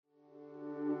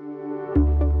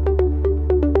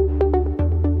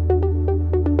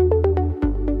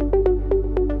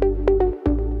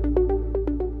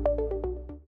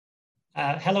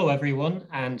Hello, everyone,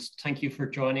 and thank you for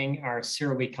joining our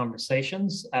CERAWeek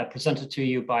conversations presented to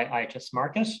you by IHS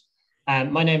Markit.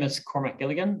 My name is Cormac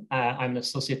Gilligan. I'm an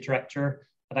Associate Director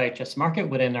at IHS Markit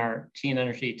within our Clean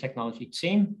Energy Technology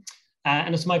team.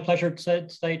 And it's my pleasure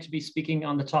today to be speaking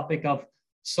on the topic of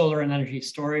solar and energy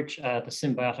storage, the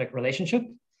symbiotic relationship.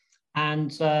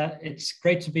 And it's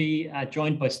great to be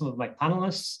joined by some of my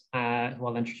panelists who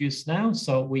I'll introduce now.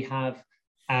 So we have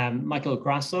Michael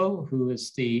Grasso, who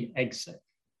is the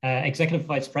Executive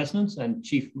Vice President and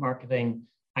Chief Marketing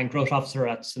and Growth Officer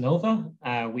at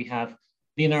Sonova. We have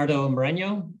Leonardo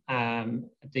Moreno,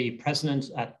 the President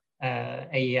at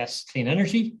AES Clean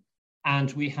Energy.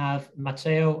 And we have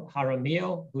Matteo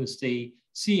Jaramillo, who is the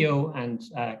CEO and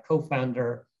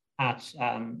co-founder at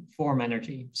Form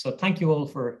Energy. So thank you all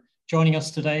for joining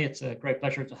us today. It's a great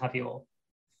pleasure to have you all.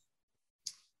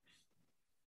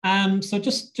 So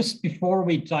just before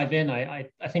we dive in, I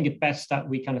think it's best that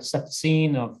we kind of set the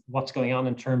scene of what's going on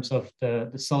in terms of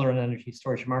the solar and energy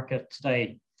storage market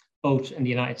today, both in the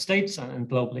United States and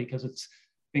globally, because it's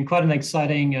been quite an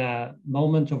exciting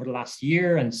moment over the last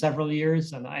year and several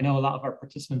years. And I know a lot of our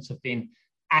participants have been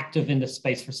active in this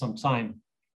space for some time.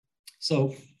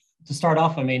 So to start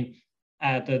off, I mean,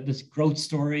 this growth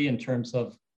story in terms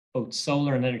of both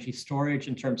solar and energy storage,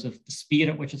 in terms of the speed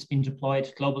at which it's been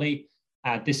deployed globally.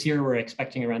 This year, we're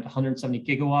expecting around 170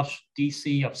 gigawatt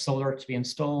DC of solar to be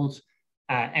installed,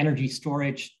 energy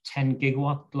storage, 10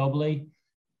 gigawatt globally.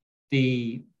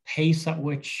 The pace at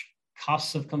which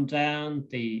costs have come down,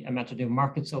 the amount of new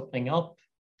markets opening up,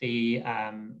 the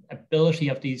ability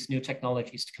of these new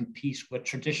technologies to compete with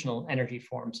traditional energy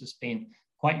forms has been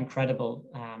quite incredible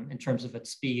in terms of its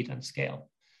speed and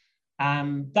scale.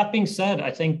 That being said,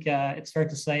 I think it's fair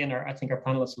to say, and I think our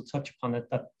panelists will touch upon it,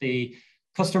 that the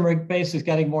customer base is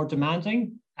getting more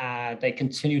demanding. They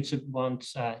continue to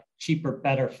want cheaper,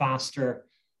 better, faster,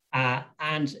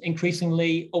 and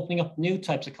increasingly opening up new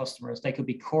types of customers. They could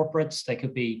be corporates, they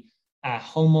could be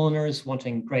homeowners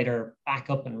wanting greater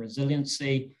backup and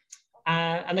resiliency,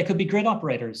 and they could be grid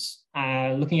operators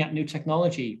looking at new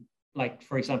technology, like,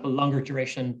 for example, longer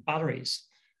duration batteries.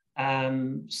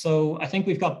 So I think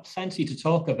we've got plenty to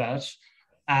talk about.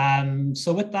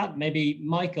 So with that, maybe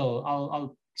Michael,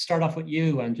 I'll start off with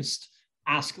you and just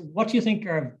ask, what do you think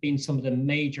have been some of the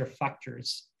major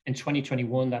factors in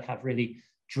 2021 that have really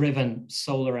driven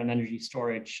solar and energy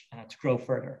storage to grow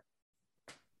further?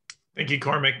 Thank you,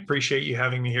 Cormac. Appreciate you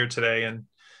having me here today and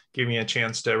giving me a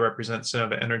chance to represent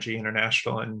Sonova Energy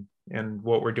International and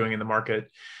what we're doing in the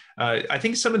market. I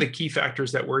think some of the key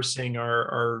factors that we're seeing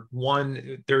are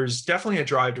one, there's definitely a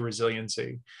drive to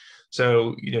resiliency.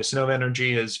 So, Sonova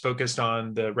Energy is focused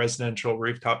on the residential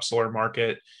rooftop solar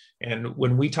market. And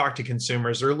when we talk to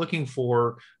consumers, they're looking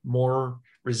for more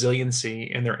resiliency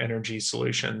in their energy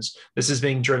solutions. This is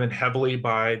being driven heavily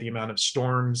by the amount of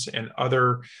storms and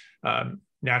other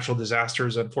natural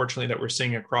disasters, unfortunately, that we're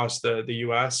seeing across the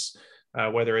US,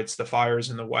 whether it's the fires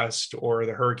in the West or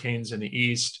the hurricanes in the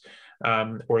East,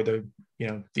 or the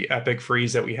epic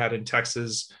freeze that we had in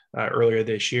Texas earlier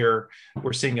this year.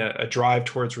 We're seeing a drive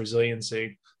towards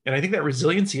resiliency. And I think that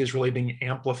resiliency is really being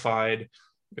amplified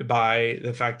by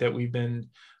the fact that we've been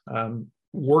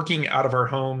working out of our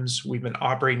homes. We've been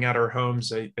operating out of our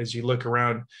homes. As you look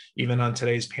around, even on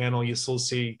today's panel, you still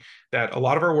see that a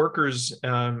lot of our workers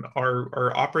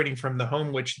are operating from the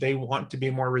home, which they want to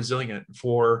be more resilient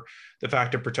for the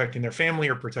fact of protecting their family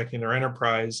or protecting their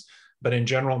enterprise. But in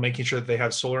general, making sure that they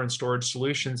have solar and storage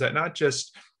solutions that not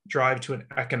just drive to an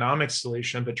economic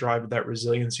solution, but drive that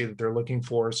resiliency that they're looking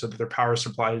for so that their power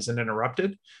supply isn't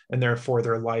interrupted and therefore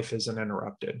their life isn't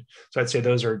interrupted. So I'd say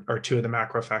those are two of the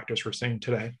macro factors we're seeing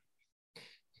today.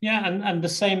 Yeah, and the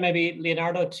same maybe,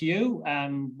 Leonardo, to you.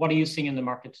 What are you seeing in the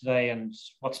market today and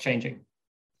what's changing?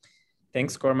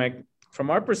 Thanks, Cormac. From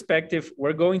our perspective,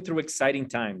 we're going through exciting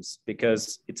times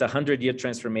because it's a 100-year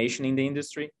transformation in the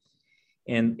industry.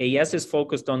 And AES is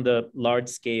focused on the large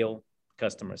scale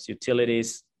customers,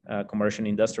 utilities, commercial and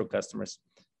industrial customers,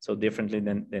 so differently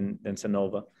than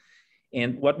Sonova.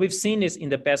 And what we've seen is in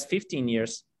the past 15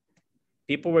 years,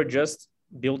 people were just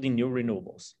building new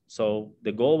renewables. So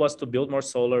the goal was to build more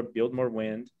solar, build more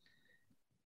wind.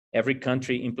 Every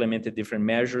country implemented different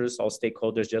measures. All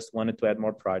stakeholders just wanted to add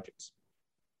more projects.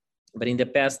 But in the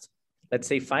past, let's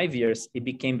say 5 years, it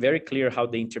became very clear how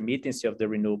the intermittency of the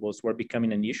renewables were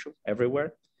becoming an issue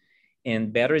everywhere.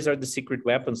 And batteries are the secret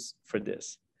weapons for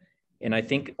this. And I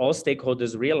think all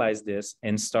stakeholders realized this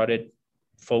and started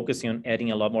focusing on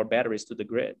adding a lot more batteries to the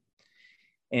grid.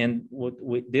 And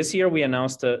this year, we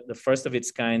announced the first of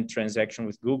its kind transaction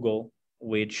with Google,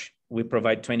 which we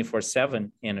provide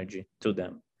 24/7 energy to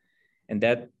them. And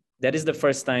that that is the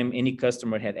first time any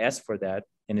customer had asked for that.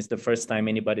 And it's the first time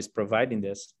anybody's providing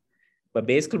this. But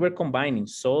basically, we're combining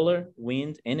solar,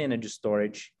 wind, and energy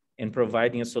storage and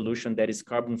providing a solution that is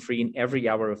carbon-free in every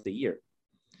hour of the year.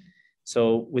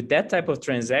 So with that type of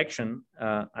transaction,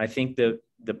 I think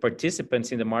the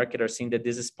participants in the market are seeing that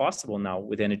this is possible now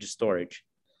with energy storage.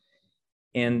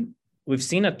 And we've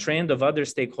seen a trend of other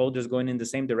stakeholders going in the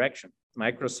same direction.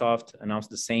 Microsoft announced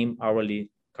the same hourly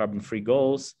carbon-free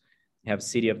goals. You have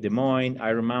City of Des Moines,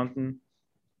 Iron Mountain.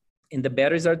 And the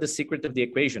batteries are the secret of the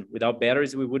equation. Without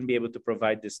batteries, we wouldn't be able to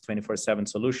provide this 24/7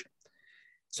 solution.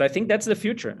 So I think that's the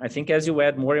future. I think as you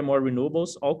add more and more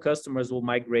renewables, all customers will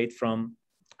migrate from,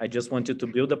 I just wanted to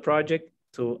build a project,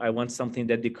 to I want something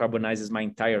that decarbonizes my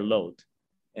entire load.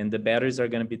 And the batteries are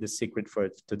going to be the secret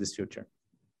to this future.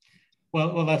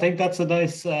 Well, I think that's a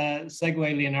nice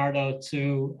segue, Leonardo,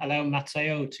 to allow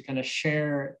Matteo to kind of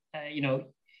share,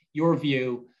 your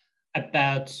view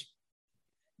about,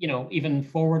 even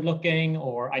forward-looking,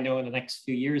 or I know in the next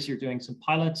few years you're doing some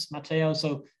pilots, Matteo. So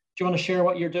do you want to share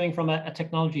what you're doing from a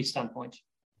technology standpoint?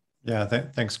 Yeah,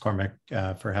 thanks, Cormac,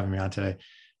 for having me on today.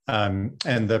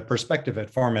 And the perspective at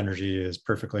Form Energy is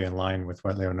perfectly in line with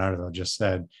what Leonardo just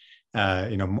said.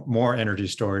 More energy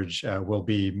storage will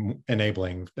be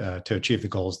enabling to achieve the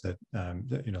goals that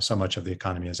so much of the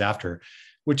economy is after,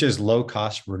 which is low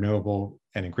cost, renewable,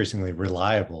 and increasingly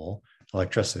reliable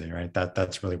electricity, right?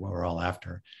 That's really what we're all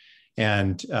after.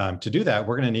 And to do that,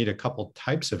 we're going to need a couple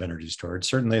types of energy storage.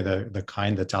 Certainly the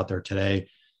kind that's out there today,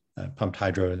 pumped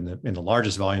hydro in the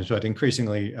largest volumes, but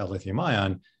increasingly lithium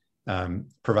ion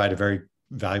provide a very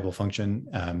valuable function.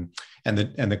 And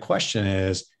the question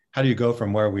is, how do you go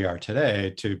from where we are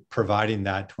today to providing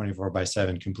that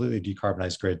 24/7 completely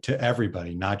decarbonized grid to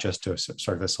everybody, not just to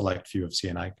sort of a select few of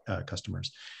C&I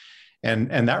customers?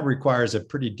 And that requires a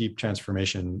pretty deep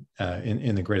transformation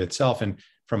in the grid itself. And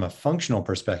from a functional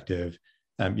perspective,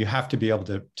 you have to be able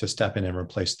to step in and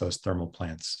replace those thermal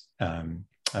plants in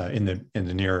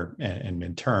the near and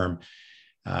mid-term.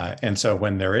 And so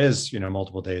when there is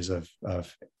multiple days of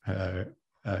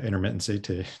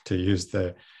intermittency, to use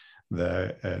the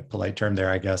polite term there,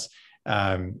 I guess,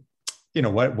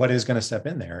 what is going to step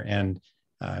in there? And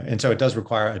so it does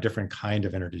require a different kind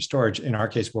of energy storage. In our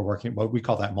case, we're working what we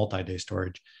call that multi-day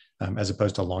storage, as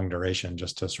opposed to long duration,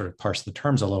 just to sort of parse the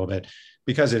terms a little bit,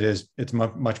 because it's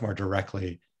much more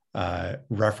directly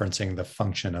referencing the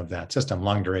function of that system.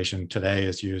 Long duration today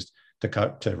is used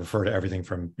to refer to everything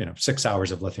from 6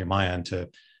 hours of lithium ion to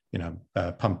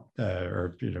pump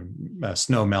or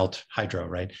snow melt hydro,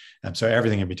 right? So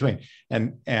everything in between.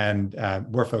 And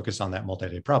we're focused on that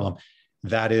multi-day problem.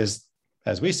 That is,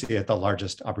 as we see it, the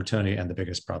largest opportunity and the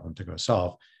biggest problem to go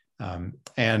solve.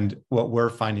 And what we're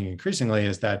finding increasingly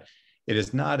is that it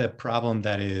is not a problem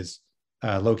that is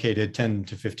located 10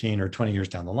 to 15 or 20 years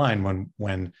down the line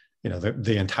when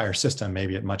the entire system may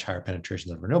be at much higher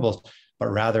penetrations of renewables, but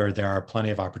rather there are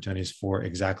plenty of opportunities for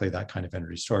exactly that kind of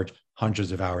energy storage,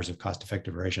 hundreds of hours of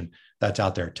cost-effective duration that's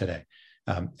out there today.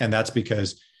 And that's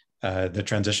because the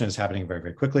transition is happening very,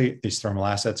 very quickly. These thermal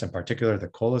assets in particular, the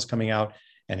coal is coming out,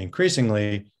 and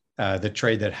increasingly the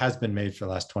trade that has been made for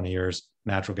the last 20 years,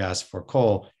 natural gas for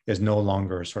coal, is no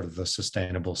longer sort of the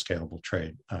sustainable, scalable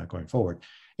trade going forward.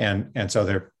 And so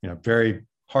there are very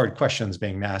hard questions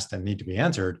being asked and need to be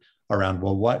answered around,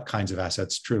 well, what kinds of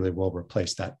assets truly will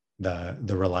replace the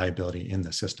reliability in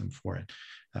the system for it.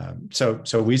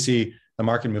 So we see the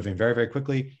market moving very, very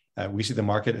quickly. We see the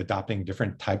market adopting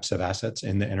different types of assets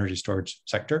in the energy storage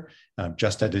sector,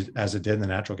 just as it did in the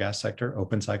natural gas sector,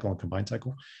 open cycle and combined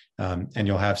cycle. And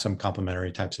you'll have some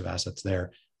complementary types of assets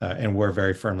there. And we're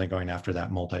very firmly going after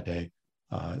that multi-day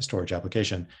storage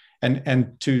application.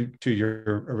 And to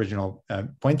your original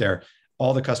point there,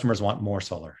 all the customers want more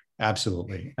solar.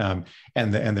 Absolutely. And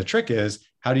the trick is,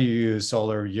 how do you use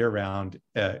solar year round,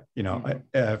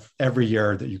 every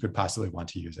year that you could possibly want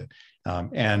to use it?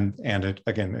 And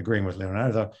again, agreeing with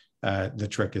Leonardo, the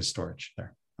trick is storage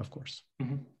there, of course.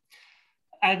 Mm-hmm.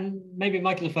 And maybe,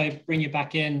 Michael, if I bring you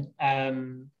back in,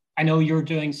 I know you're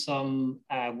doing some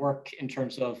work in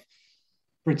terms of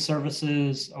grid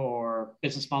services or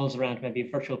business models around maybe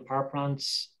virtual power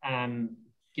plants.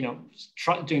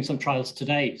 Doing some trials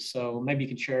today. So maybe you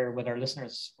could share with our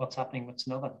listeners what's happening with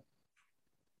Sonova.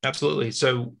 Absolutely.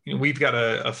 So we've got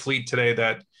a fleet today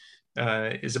that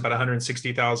is about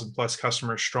 160,000 plus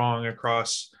customers strong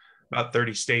across about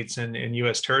 30 states and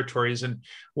US territories. And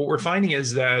what we're finding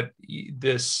is that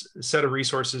this set of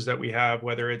resources that we have,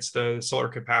 whether it's the solar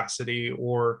capacity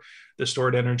or the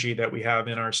stored energy that we have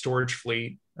in our storage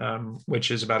fleet,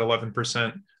 which is about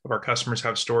 11% of our customers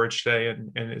have storage today,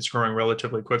 and it's growing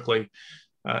relatively quickly.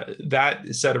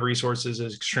 that set of resources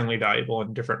is extremely valuable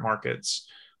in different markets.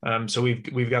 So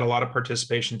we've got a lot of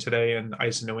participation today in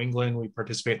ISO New England. We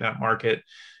participate in that market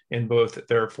in both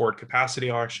their forward capacity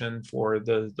auction for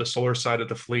the solar side of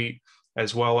the fleet,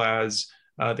 as well as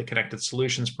the connected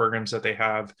solutions programs that they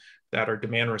have that are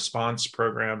demand response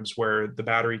programs where the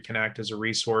battery can act as a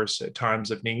resource at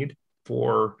times of need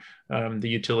for the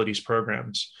utilities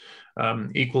programs.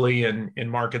 Equally, in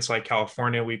markets like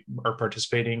California, we are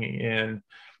participating in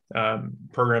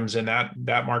programs in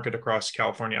that market across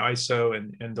California ISO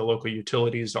and the local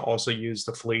utilities to also use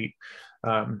the fleet,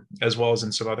 as well as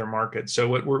in some other markets. So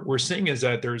what we're seeing is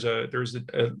that there's a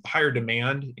higher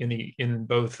demand in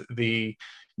both the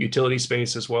utility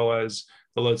space as well as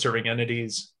the load serving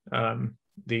entities,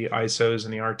 the ISOs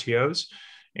and the RTOs.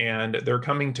 And they're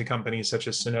coming to companies such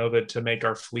as Sunnova to make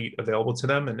our fleet available to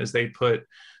them. And as they put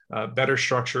better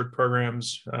structured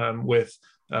programs with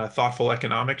thoughtful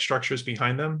economic structures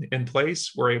behind them in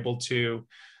place, we're able to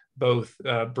both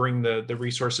bring the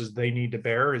resources they need to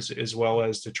bear as well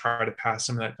as to try to pass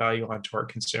some of that value on to our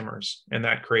consumers. And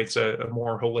that creates a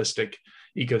more holistic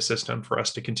ecosystem for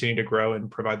us to continue to grow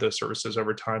and provide those services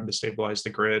over time to stabilize the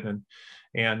grid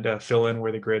and fill in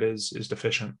where the grid is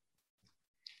deficient.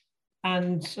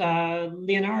 And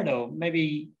Leonardo,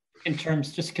 maybe in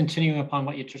terms, just continuing upon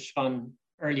what you touched on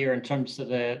earlier in terms of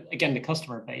the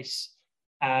customer base,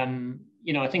 I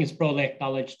think it's broadly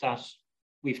acknowledged that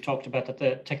we've talked about that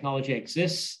the technology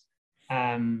exists,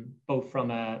 both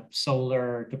from a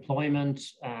solar deployment,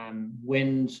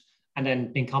 wind, and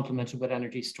then being complemented with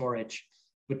energy storage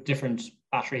with different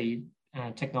battery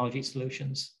technology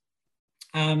solutions.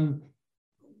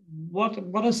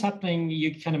 What is happening?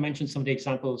 You kind of mentioned some of the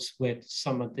examples with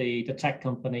some of the tech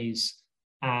companies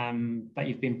that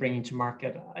you've been bringing to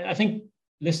market. I think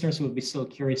listeners would be still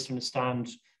curious to understand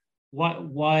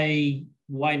why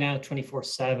now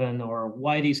 24/7, or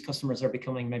why these customers are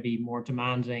becoming maybe more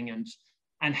demanding,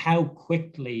 and how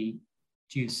quickly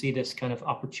do you see this kind of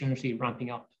opportunity ramping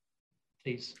up,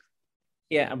 please?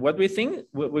 Yeah, what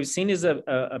we've seen is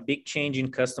a big change in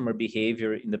customer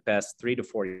behavior in the past 3 to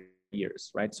 4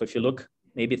 years, right? So if you look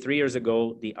maybe 3 years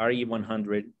ago, the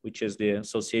RE100, which is the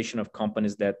association of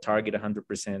companies that target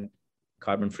 100%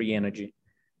 carbon-free energy,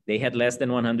 they had less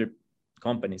than 100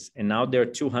 companies, and now there are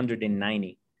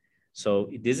 290. So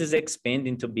this is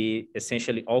expanding to be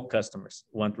essentially all customers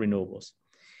want renewables.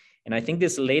 And I think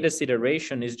this latest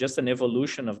iteration is just an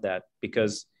evolution of that,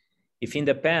 because if in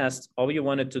the past, all you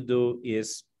wanted to do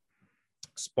is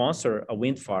sponsor a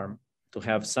wind farm to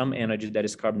have some energy that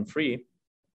is carbon-free,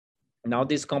 now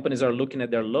these companies are looking at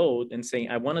their load and saying,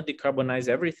 I want to decarbonize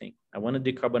everything. I want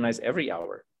to decarbonize every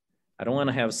hour. I don't want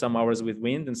to have some hours with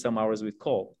wind and some hours with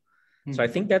coal. So I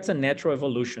think that's a natural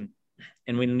evolution.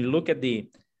 And when you look at the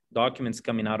documents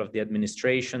coming out of the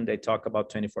administration, they talk about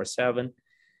 24/7.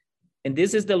 And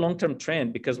this is the long-term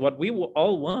trend, because what we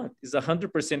all want is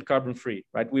 100% carbon-free,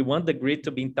 right? We want the grid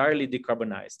to be entirely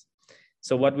decarbonized.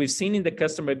 So what we've seen in the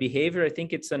customer behavior, I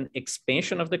think it's an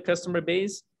expansion of the customer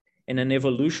base and an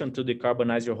evolution to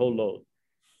decarbonize your whole load.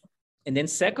 And then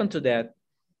second to that,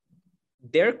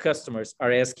 their customers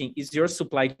are asking, is your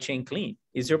supply chain clean?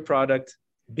 Is your product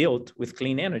built with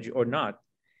clean energy or not?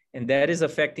 And that is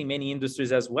affecting many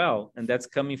industries as well. And that's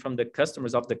coming from the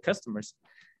customers of the customers.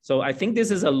 So I think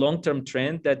this is a long-term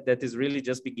trend that is really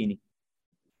just beginning.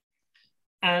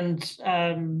 And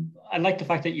I like the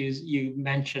fact that you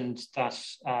mentioned that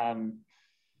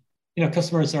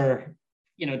customers are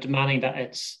demanding that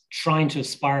it's trying to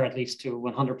aspire at least to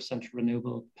 100%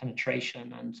 renewable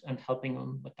penetration and helping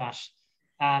them with that.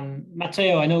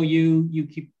 Matteo, I know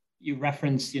you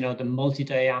referenced the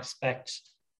multi-day aspect,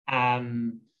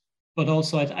 but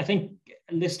also I think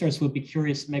listeners would be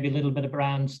curious maybe a little bit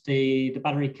around the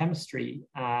battery chemistry,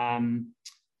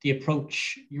 the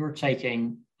approach you're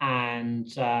taking, and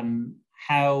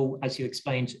how, as you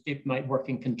explained, it might work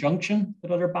in conjunction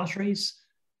with other batteries.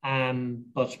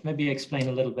 But maybe explain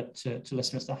a little bit to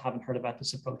listeners that haven't heard about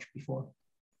this approach before.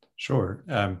 Sure.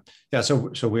 Yeah.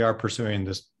 So we are pursuing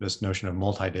this notion of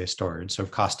multi-day storage, so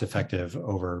cost-effective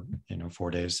over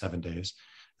 4 days, 7 days,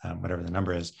 whatever the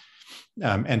number is.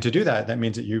 And to do that, that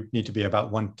means that you need to be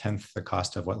about 1/10 the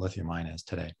cost of what lithium-ion is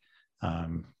today.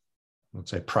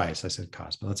 Let's say price. I said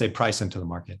cost, but let's say price into the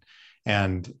market.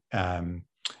 And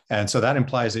so that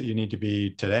implies that you need to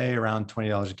be today around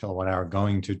 $20 a kilowatt hour,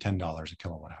 going to $10 a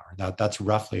kilowatt hour. That's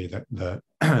roughly the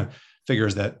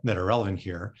figures that are relevant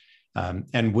here.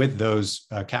 And with those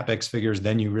CapEx figures,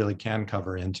 then you really can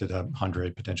cover into the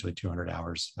 100, potentially 200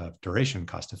 hours of duration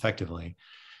cost effectively.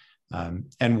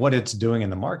 And what it's doing in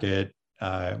the market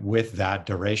with that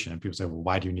duration. And people say, well,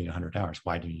 why do you need 100 hours?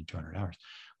 Why do you need 200 hours?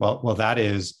 Well, that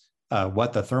is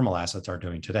what the thermal assets are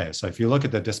doing today. So if you look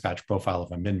at the dispatch profile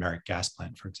of a mid-merit gas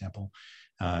plant, for example,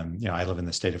 I live in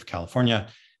the state of California.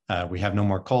 We have no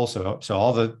more coal, so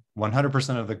all the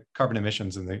 100% of the carbon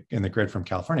emissions in the grid from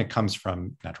California comes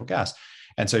from natural gas,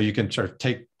 and so you can sort of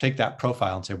take that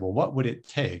profile and say, well, what would it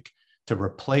take to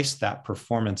replace that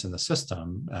performance in the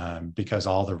system? Because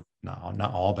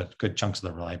not all, but good chunks of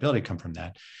the reliability come from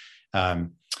that.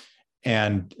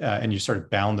 And you sort of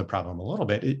bound the problem a little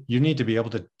bit. You need to be able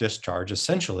to discharge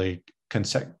essentially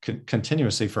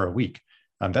continuously for a week.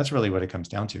 That's really what it comes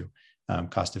down to.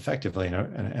 Cost effectively,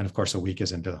 and of course, a week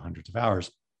is into the hundreds of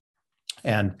hours,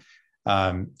 and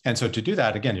so to do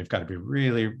that, again, you've got to be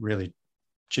really, really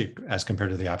cheap as compared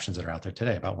to the options that are out there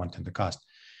today, about 1/10 the cost.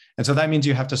 And so that means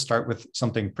you have to start with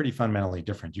something pretty fundamentally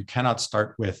different. You cannot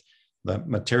start with the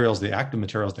materials, the active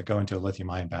materials that go into a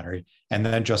lithium-ion battery, and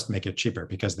then just make it cheaper,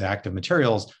 because the active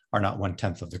materials are not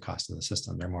 1/10 of the cost of the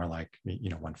system. They're more like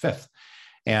 1/5.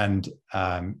 And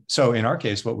so in our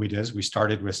case, what we did is we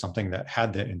started with something that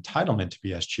had the entitlement to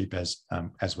be as cheap as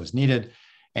was needed,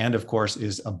 and of course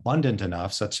is abundant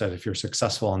enough such that if you're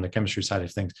successful on the chemistry side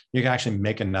of things, you can actually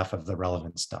make enough of the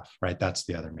relevant stuff, right? That's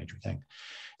the other major thing.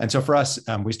 And so for us,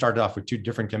 we started off with 2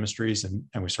 different chemistries,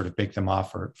 and we sort of baked them off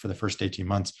for the first 18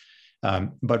 months.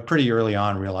 But pretty early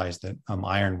on realized that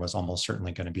iron was almost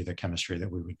certainly going to be the chemistry that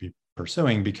we would be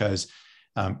pursuing, because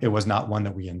it was not one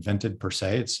that we invented per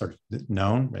se. It's sort of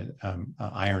known,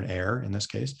 iron air in this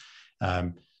case.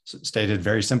 Stated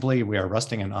very simply, we are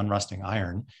rusting and unrusting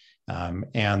iron.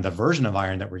 And the version of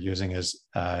iron that we're using is,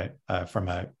 from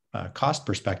a cost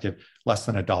perspective, less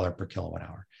than $1 per kilowatt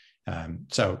hour.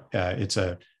 So it's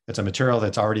a material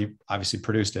that's already obviously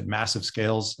produced at massive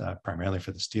scales, primarily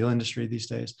for the steel industry these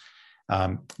days.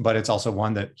 But it's also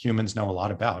one that humans know a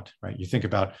lot about, right? You think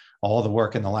about all the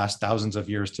work in the last thousands of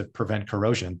years to prevent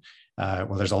corrosion.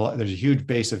 Well, there's a huge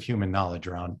base of human knowledge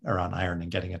around iron and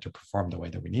getting it to perform the way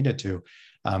that we need it to.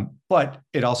 But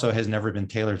it also has never been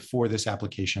tailored for this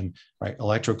application, right,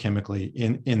 electrochemically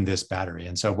in this battery.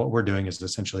 And so what we're doing is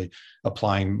essentially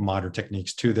applying modern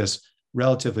techniques to this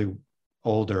relatively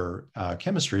older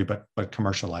chemistry, but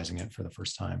commercializing it for the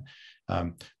first time.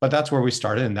 But that's where we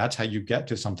started, and that's how you get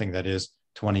to something that is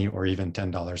 $20 or even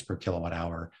 $10 per kilowatt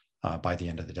hour by the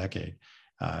end of the decade,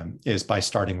 is by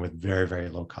starting with very, very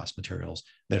low cost materials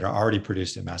that are already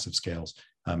produced at massive scales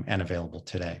and available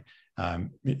today.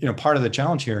 Part of the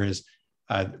challenge here is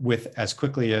with as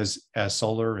quickly as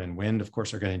solar and wind, of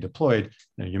course, are getting deployed.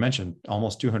 You mentioned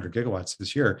almost 200 gigawatts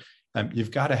this year.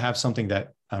 You've got to have something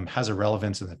that has a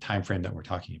relevance in the time frame that we're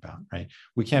talking about, right?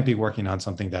 We can't be working on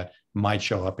something that might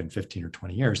show up in 15 or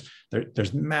 20 years.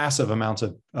 There's massive amounts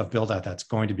of build out that's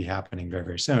going to be happening very,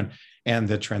 very soon. And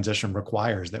the transition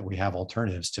requires that we have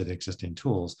alternatives to the existing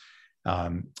tools.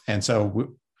 And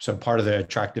so part of the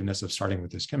attractiveness of starting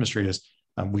with this chemistry is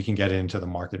we can get into the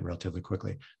market relatively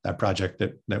quickly. That project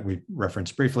that we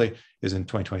referenced briefly is in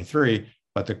 2023,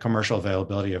 but the commercial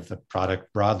availability of the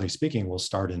product, broadly speaking, will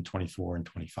start in 24 and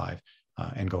 25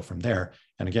 and go from there.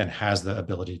 And again, has the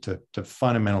ability to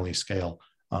fundamentally scale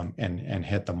and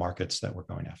hit the markets that we're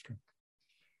going after.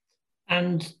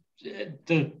 And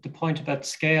the point about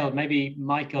scale, maybe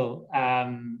Michael,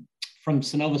 from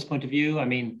Sunnova's point of view, I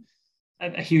mean,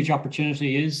 a huge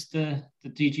opportunity is the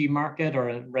DG market,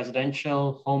 or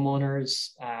residential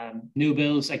homeowners, new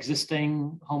builds,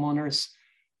 existing homeowners.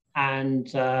 And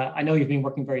I know you've been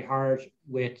working very hard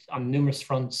on numerous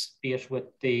fronts, be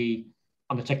it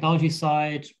on the technology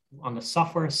side, on the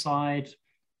software side.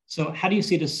 So how do you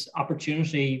see this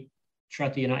opportunity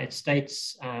throughout the United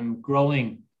States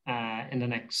growing in the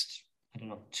next,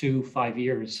 2-5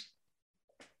 years?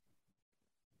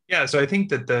 Yeah, so I think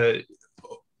that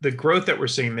the growth that we're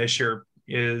seeing this year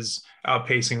is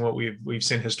outpacing what we've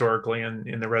seen historically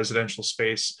in the residential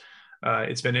space.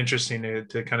 It's been interesting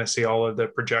to kind of see all of the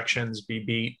projections be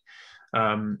beat.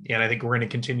 And I think we're going to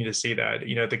continue to see that.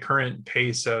 At the current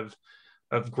pace of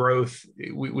growth,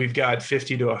 we've got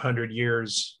 50 to 100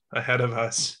 years ahead of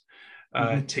us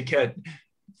to get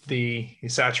the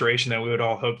saturation that we would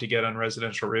all hope to get on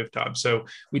residential rooftops. So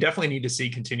we definitely need to see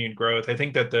continued growth. I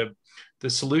think that the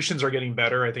solutions are getting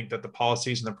better. I think that the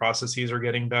policies and the processes are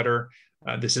getting better.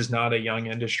 This is not a young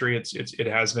industry. It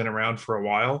has been around for a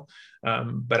while.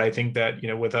 But I think that,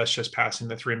 with us just passing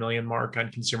the 3 million mark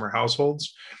on consumer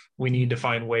households, we need to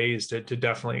find ways to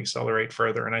definitely accelerate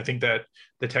further. And I think that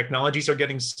the technologies are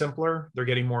getting simpler. They're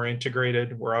getting more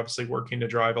integrated. We're obviously working to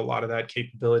drive a lot of that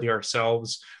capability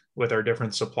ourselves with our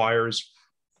different suppliers.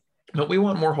 But we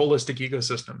want more holistic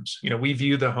ecosystems. We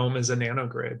view the home as a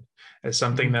nanogrid, as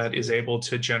something that is able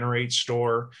to generate,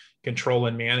 store, control,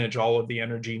 and manage all of the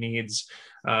energy needs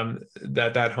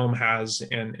that home has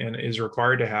and is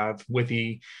required to have, with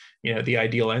the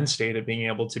ideal end state of being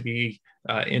able to be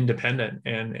independent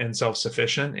and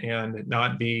self-sufficient, and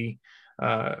not be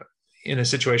in a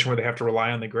situation where they have to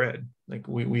rely on the grid. Like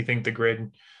we think the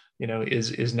grid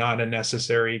is not a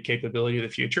necessary capability of the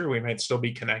future. We might still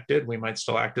be connected. We might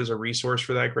still act as a resource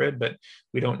for that grid, but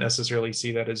we don't necessarily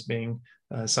see that as being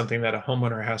something that a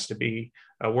homeowner has to be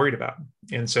worried about.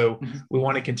 And so we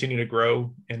want to continue to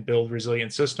grow and build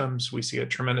resilient systems. We see a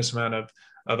tremendous amount of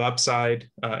upside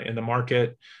in the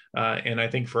market. And I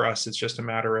think for us, it's just a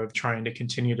matter of trying to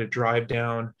continue to drive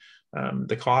down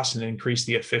the cost and increase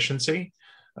the efficiency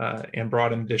and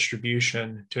broaden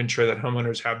distribution to ensure that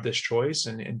homeowners have this choice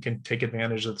and can take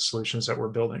advantage of the solutions that we're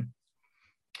building.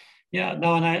 Yeah,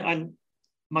 no, and I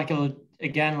Michael,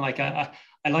 again, like I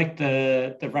like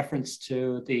the reference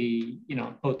to the,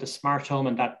 both the smart home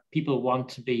and that people want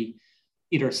to be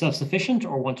either self-sufficient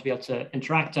or want to be able to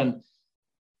interact. And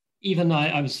even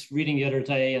I was reading the other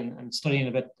day and studying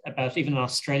a bit about, even in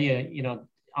Australia,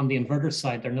 on the inverter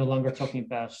side, they're no longer talking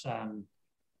about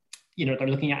they're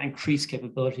looking at increased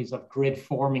capabilities of grid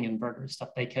forming inverters,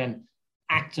 that they can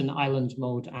act in island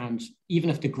mode. And even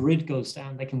if the grid goes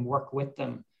down, they can work with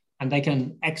them and they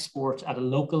can export at a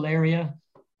local area.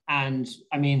 And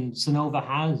I mean, Sonova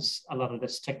has a lot of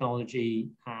this technology,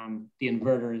 the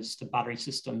inverters, the battery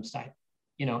systems that,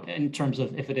 in terms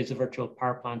of if it is a virtual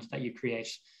power plant that you create.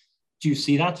 Do you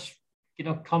see that,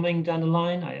 coming down the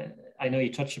line? I know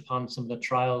you touched upon some of the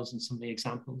trials and some of the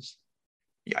examples.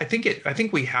 Yeah, I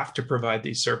think we have to provide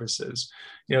these services.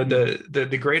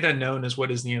 The great unknown is, what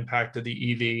is the impact of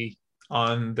the EV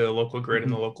on the local grid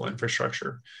and the local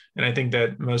infrastructure? And I think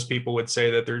that most people would say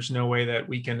that there's no way that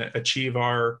we can achieve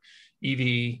our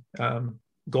EV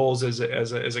goals as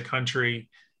a country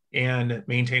and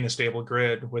maintain a stable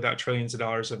grid without trillions of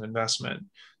dollars of investment.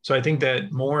 So I think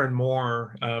that more and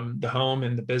more the home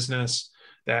and the business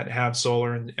that have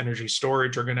solar and energy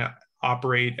storage are going to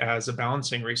operate as a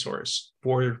balancing resource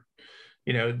for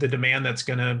the demand that's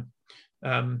going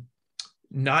to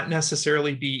not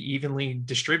necessarily be evenly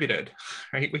distributed,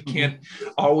 right? We can't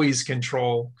always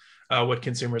control what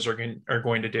consumers are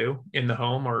going to do in the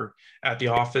home or at the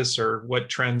office, or what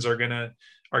trends are going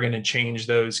to change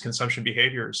those consumption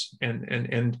behaviors.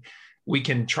 And we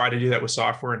can try to do that with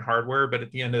software and hardware, but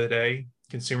at the end of the day,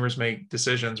 consumers make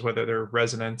decisions, whether they're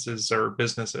residences or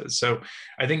businesses. So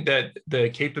I think that the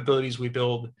capabilities we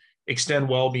build extend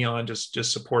well beyond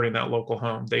just supporting that local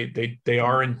home. They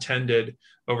are intended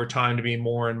over time to be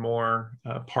more and more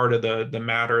part of the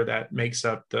matter that makes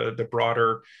up the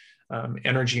broader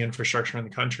energy infrastructure in the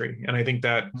country. And I think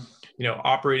that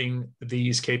operating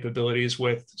these capabilities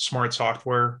with smart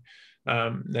software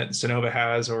that Sonova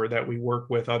has, or that we work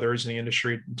with others in the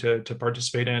industry to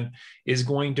participate in, is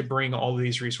going to bring all of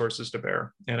these resources to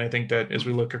bear. And I think that as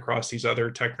we look across these other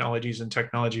technologies and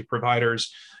technology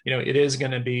providers, it is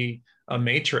going to be a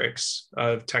matrix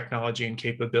of technology and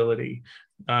capability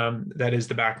that is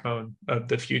the backbone of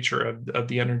the future of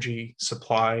the energy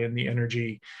supply and the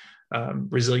energy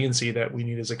resiliency that we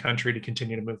need as a country to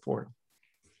continue to move forward.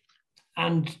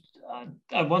 And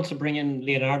I want to bring in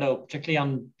Leonardo, particularly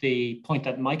on the point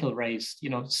that Michael raised.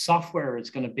 Software is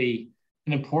going to be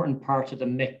an important part of the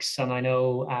mix. And I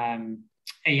know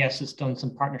AES has done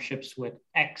some partnerships with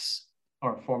X,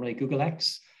 or formerly Google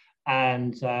X,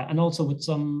 and also with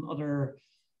some other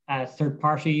third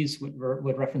parties with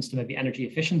reference to maybe energy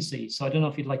efficiency. So I don't know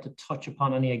if you'd like to touch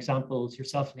upon any examples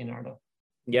yourself, Leonardo.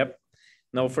 Yep.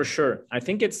 No, for sure. I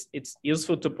think it's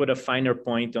useful to put a finer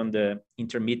point on the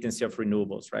intermittency of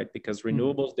renewables, right? Because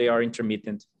renewables, they are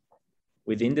intermittent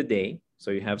within the day.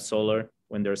 So you have solar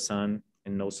when there's sun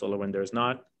and no solar when there's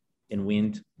not, and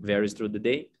wind varies through the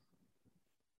day.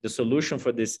 The solution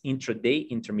for this intraday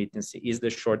intermittency is the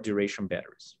short duration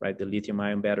batteries, right? The lithium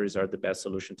ion batteries are the best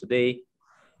solution today.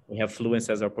 We have Fluence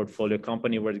as our portfolio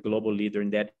company. We're the global leader in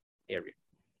that area.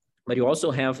 But you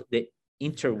also have the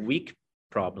interweek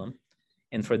problem.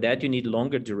 And for that, you need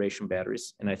longer duration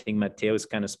batteries. And I think Matteo is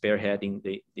kind of spearheading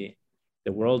the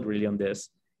world really on this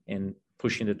and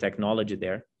pushing the technology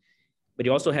there. But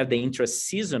you also have the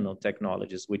intra-seasonal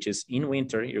technologies, which is in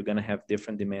winter, you're going to have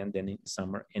different demand than in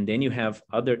summer. And then you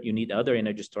need other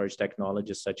energy storage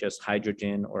technologies, such as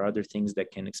hydrogen or other things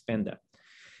that can expand that.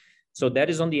 So that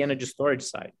is on the energy storage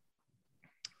side.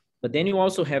 But then you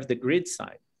also have the grid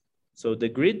side. So the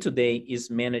grid today is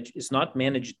not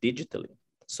managed digitally.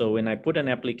 So when I put an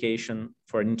application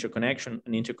for an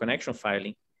interconnection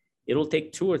filing, it will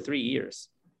take 2 or 3 years.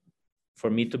 for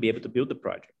me to be able to build the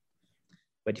project.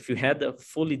 But if you had a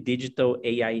fully digital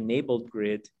AI-enabled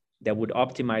grid that would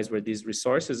optimize where these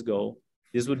resources go,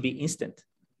 this would be instant.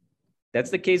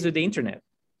 That's the case with the internet.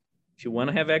 If you want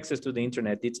to have access to the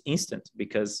internet, it's instant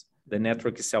because the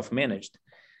network is self-managed.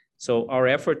 So our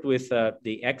effort with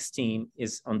the X team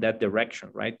is on that direction,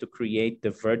 right? To create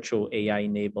the virtual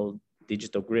AI-enabled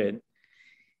digital grid.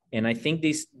 And I think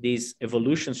these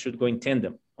evolutions should go in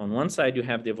tandem. On one side, you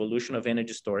have the evolution of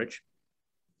energy storage,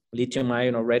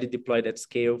 lithium-ion already deployed at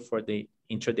scale for the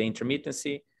intraday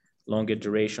intermittency, longer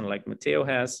duration like Matteo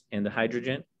has, and the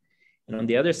hydrogen. And on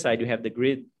the other side, you have the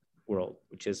grid world,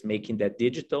 which is making that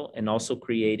digital and also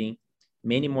creating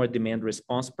many more demand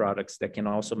response products that can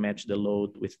also match the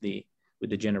load with the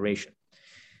generation.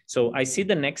 So I see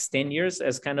the next 10 years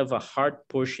as kind of a hard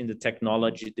push in the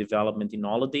technology development in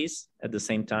all of these at the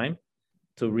same time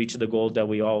to reach the goal that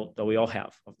we all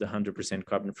have of the 100%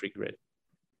 carbon-free grid.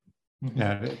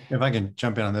 Yeah, if I can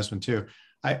jump in on this one too,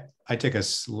 I take a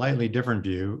slightly different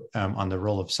view on the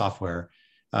role of software,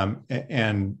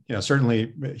 and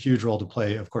certainly a huge role to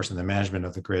play, of course, in the management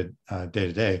of the grid day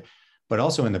to day, but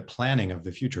also in the planning of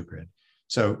the future grid.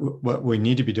 So what we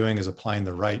need to be doing is applying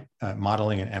the right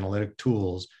modeling and analytic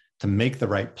tools to make the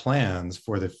right plans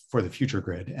for the future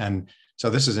grid. And so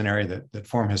this is an area that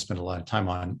Forum has spent a lot of time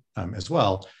on as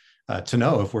well, to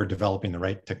know if we're developing the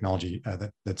right technology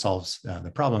that solves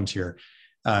the problems here.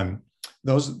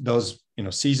 Those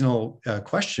seasonal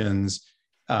questions,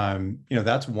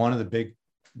 that's one of the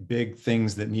big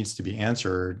things that needs to be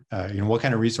answered. What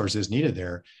kind of resource is needed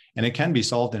there? And it can be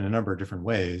solved in a number of different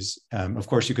ways. Of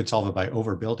course, you could solve it by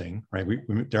overbuilding, right?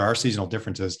 There are seasonal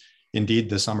differences. Indeed,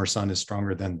 the summer sun is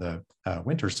stronger than the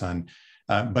winter sun,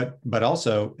 but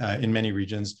also in many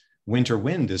regions, winter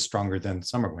wind is stronger than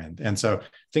summer wind. And so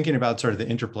thinking about sort of the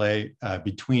interplay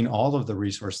between all of the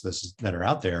resources that are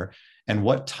out there and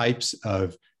what types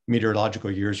of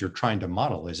meteorological years you're trying to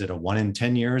model. Is it a 1 in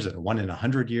 10 years? Is it a 1 in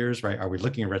 100 years, right? Are we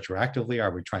looking retroactively?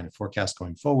 Are we trying to forecast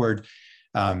going forward?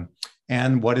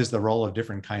 And what is the role of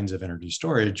different kinds of energy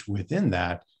storage within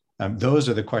that? Those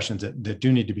are the questions that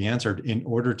do need to be answered in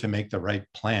order to make the right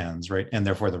plans, right? And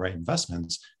therefore the right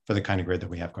investments for the kind of grid that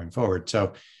we have going forward.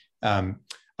 So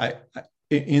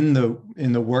in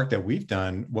the work that we've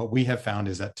done, what we have found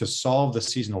is that to solve the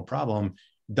seasonal problem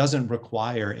doesn't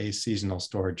require a seasonal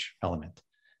storage element.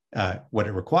 What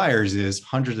it requires is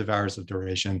hundreds of hours of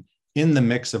duration in the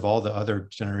mix of all the other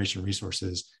generation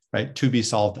resources, right, to be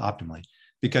solved optimally.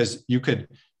 Because you can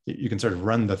sort of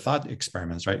run the thought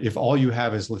experiments, right? If all you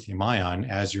have is lithium ion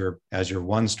as your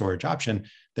one storage option,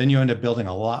 then you end up building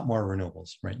a lot more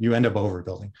renewables, right? You end up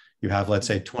overbuilding. You have, let's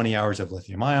say, 20 hours of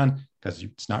lithium ion because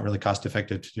it's not really cost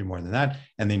effective to do more than that.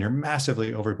 And then you're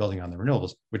massively overbuilding on the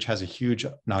renewables, which has a huge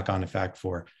knock-on effect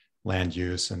for land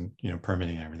use and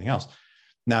permitting and everything else.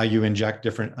 Now you inject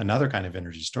another kind of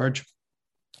energy storage.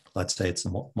 Let's say it's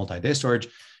the multi-day storage.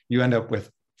 You end up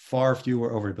with far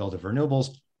fewer overbuild of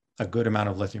renewables, a good amount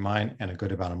of lithium ion, and a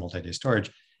good amount of multi-day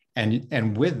storage.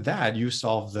 And with that, you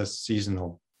solve the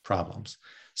seasonal problems.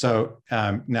 So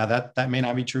now that may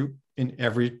not be true in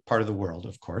every part of the world,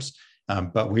 of course,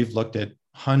 but we've looked at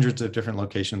hundreds of different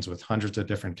locations with hundreds of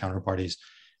different counterparties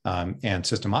and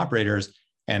system operators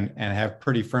and have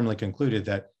pretty firmly concluded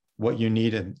that what you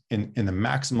need in the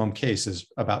maximum case is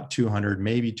about 200,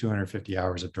 maybe 250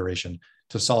 hours of duration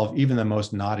to solve even the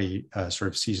most knotty sort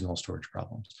of seasonal storage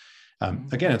problems.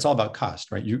 Again, it's all about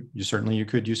cost, right? You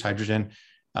could use hydrogen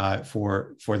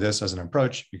for this as an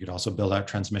approach. You could also build out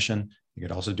transmission. You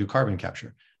could also do carbon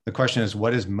capture. The question is,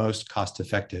 what is most cost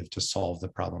effective to solve the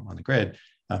problem on the grid,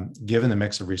 given the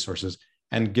mix of resources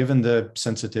and given the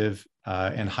sensitive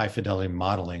and high fidelity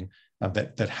modeling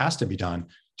that has to be done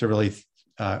to really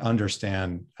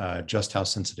understand just how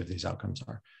sensitive these outcomes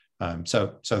are.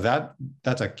 So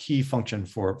that's a key function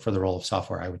for the role of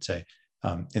software, I would say,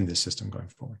 in this system going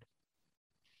forward.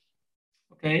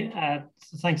 Okay,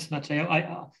 thanks,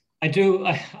 Matteo.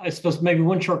 I suppose maybe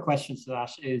one short question to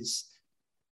that is,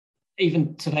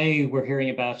 even today we're hearing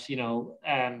about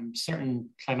certain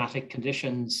climatic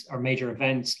conditions or major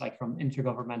events like from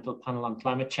Intergovernmental Panel on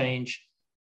Climate Change,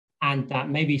 and that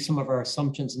maybe some of our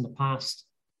assumptions in the past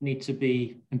need to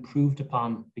be improved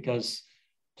upon because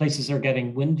places are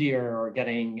getting windier or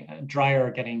getting drier,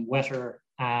 or getting wetter.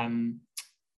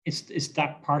 Is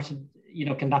that part of,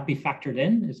 can that be factored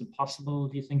in? Is it possible,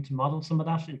 do you think, to model some of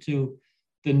that into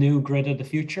the new grid of the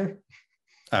future?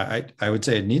 I would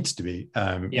say it needs to be,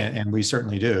 and we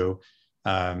certainly do.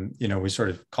 We sort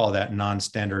of call that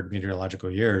non-standard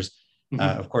meteorological years.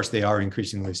 Of course, they are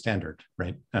increasingly standard,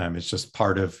 right? It's just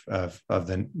part of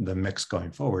the mix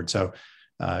going forward. So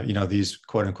these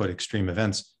quote unquote extreme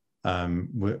events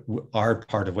are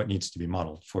part of what needs to be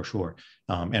modeled for sure,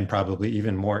 and probably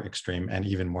even more extreme and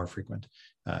even more frequent.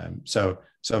 So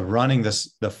running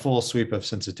the full sweep of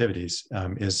sensitivities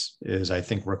is I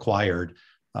think required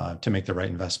to make the right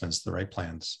investments, the right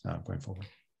plans going forward.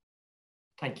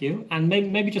 Thank you. And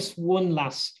maybe just one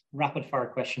last rapid fire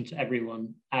question to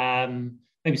everyone.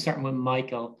 Maybe starting with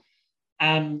Michael.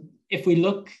 If we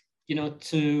look,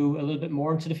 to a little bit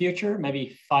more into the future,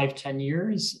 maybe 5-10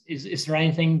 years, is there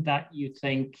anything that you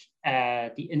think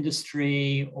the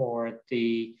industry or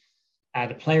the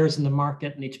players in the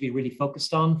market need to be really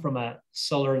focused on from a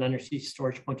solar and energy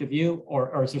storage point of view,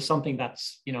 or is there something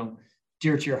that's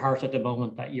dear to your heart at the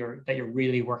moment that you're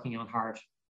really working on hard?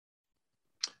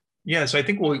 Yeah, so I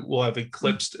think we'll have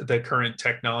eclipsed the current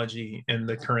technology and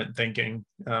the current thinking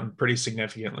pretty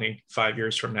significantly 5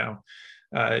 years from now.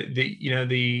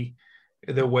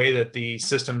 The way that the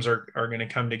systems are going to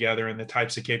come together and the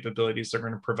types of capabilities they're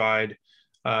going to provide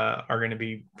are going to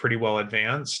be pretty well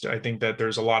advanced. I think that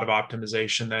there's a lot of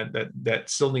optimization that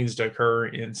still needs to occur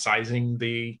in sizing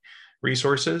the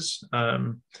resources.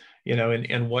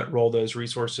 And what role those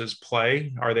resources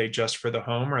play. Are they just for the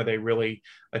home? Are they really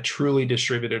a truly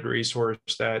distributed resource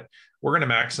that we're going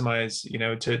to maximize,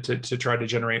 to try to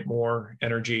generate more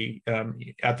energy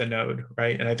at the node,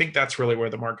 right? And I think that's really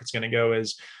where the market's going to go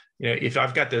is, if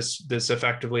I've got this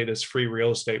effectively this free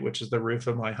real estate, which is the roof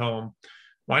of my home,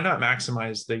 why not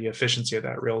maximize the efficiency of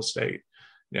that real estate?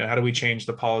 How do we change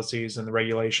the policies and the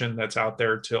regulation that's out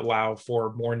there to allow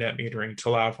for more net metering, to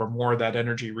allow for more of that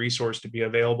energy resource to be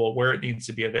available where it needs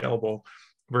to be available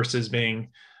versus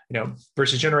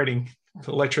versus generating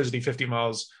electricity 50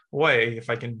 miles away. If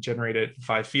I can generate it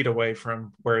 5 feet away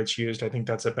from where it's used, I think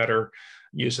that's a better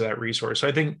use of that resource. So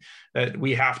I think that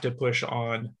we have to push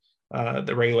on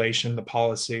the regulation, the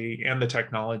policy, and the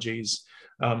technologies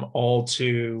all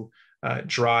to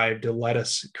drive to let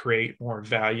us create more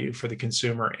value for the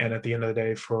consumer and at the end of the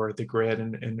day for the grid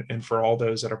and for all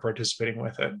those that are participating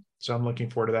with it. So I'm looking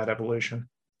forward to that evolution.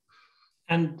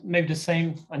 And maybe the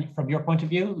same from your point of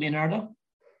view, Leonardo?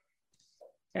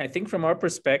 I think from our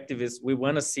perspective is we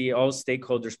want to see all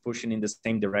stakeholders pushing in the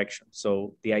same direction.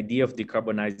 So the idea of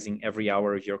decarbonizing every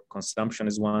hour of your consumption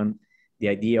is one. The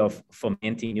idea of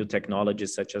fomenting new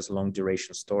technologies such as long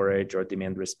duration storage or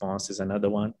demand response is another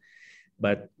one.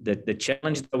 But the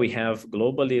challenge that we have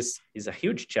globally is a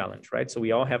huge challenge, right? So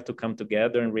we all have to come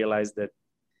together and realize that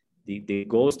the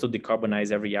goal is to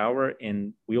decarbonize every hour,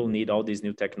 and we will need all these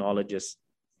new technologies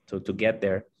to get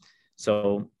there.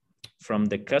 So from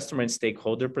the customer and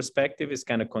stakeholder perspective, is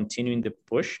kind of continuing the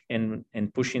push and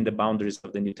pushing the boundaries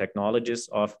of the new technologies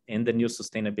and the new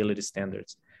sustainability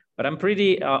standards. But I'm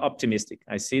pretty optimistic.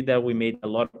 I see that we made a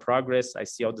lot of progress. I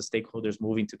see all the stakeholders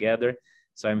moving together.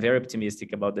 So I'm very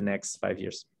optimistic about the next 5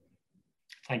 years.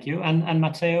 Thank you. And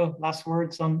Matteo, last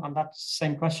words on that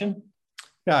same question?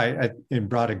 Yeah, I in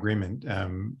broad agreement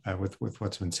with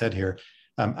what's been said here.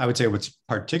 I would say what's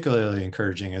particularly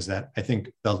encouraging is that I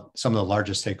think some of the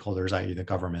largest stakeholders, i.e. the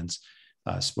governments,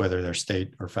 whether they're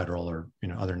state or federal or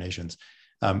other nations,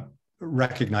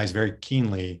 recognize very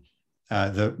keenly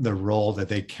the role that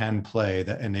they can play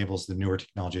that enables the newer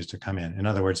technologies to come in. In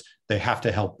other words, they have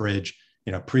to help bridge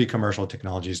pre-commercial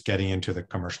technologies getting into the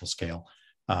commercial scale.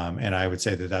 And I would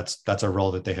say that that's a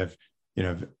role that they have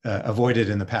avoided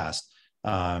in the past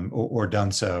or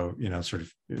done so, sort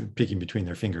of peeking between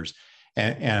their fingers.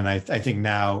 And I think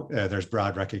now there's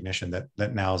broad recognition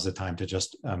that now is the time to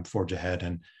just forge ahead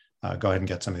and go ahead and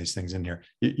get some of these things in here.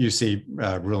 You see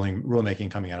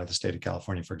rulemaking coming out of the state of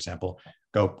California, for example.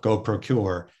 Go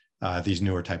procure these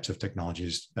newer types of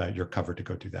technologies. You're covered to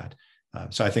go do that.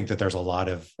 So I think that there's a lot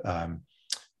of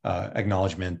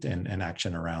acknowledgement and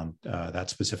action around that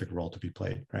specific role to be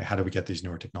played. Right? How do we get these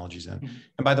newer technologies in? Mm-hmm.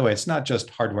 And by the way, it's not just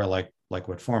hardware like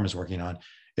what Form is working on.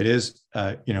 It is,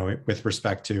 with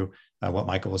respect to what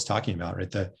Michael was talking about,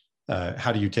 right?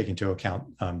 How do you take into account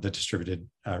the distributed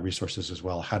resources as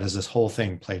well? How does this whole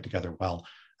thing play together well?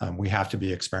 We have to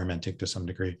be experimenting to some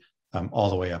degree all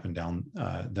the way up and down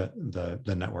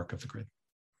the network of the grid.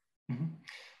 Mm-hmm.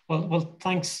 Well,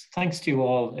 thanks to you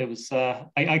all. It was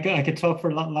I could talk for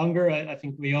a lot longer. I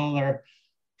think we all are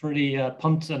pretty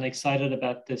pumped and excited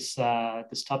about this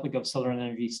topic of solar and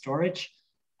energy storage.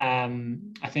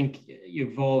 I think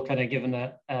you've all kind of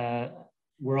given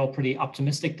we're all pretty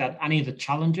optimistic that any of the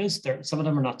challenges, some of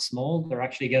them are not small. They're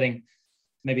actually getting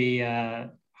maybe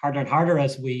harder and harder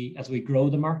as we grow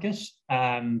the market,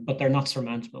 but they're not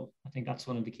surmountable. I think that's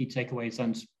one of the key takeaways.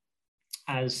 And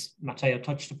as Matteo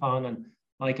touched upon, and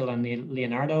Michael and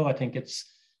Leonardo, I think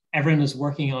everyone is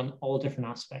working on all different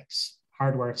aspects.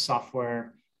 hardware,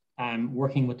 software,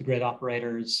 working with the grid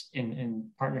operators in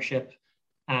partnership.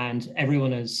 And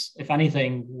everyone is, if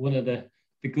anything, one of the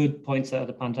good points out of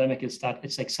the pandemic is that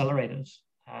it's accelerated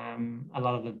a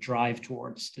lot of the drive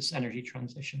towards this energy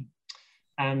transition.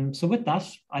 So with that,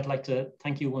 I'd like to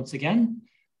thank you once again,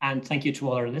 and thank you to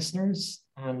all our listeners.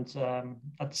 And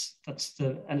that's the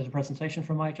end of the presentation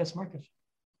from IHS Markit.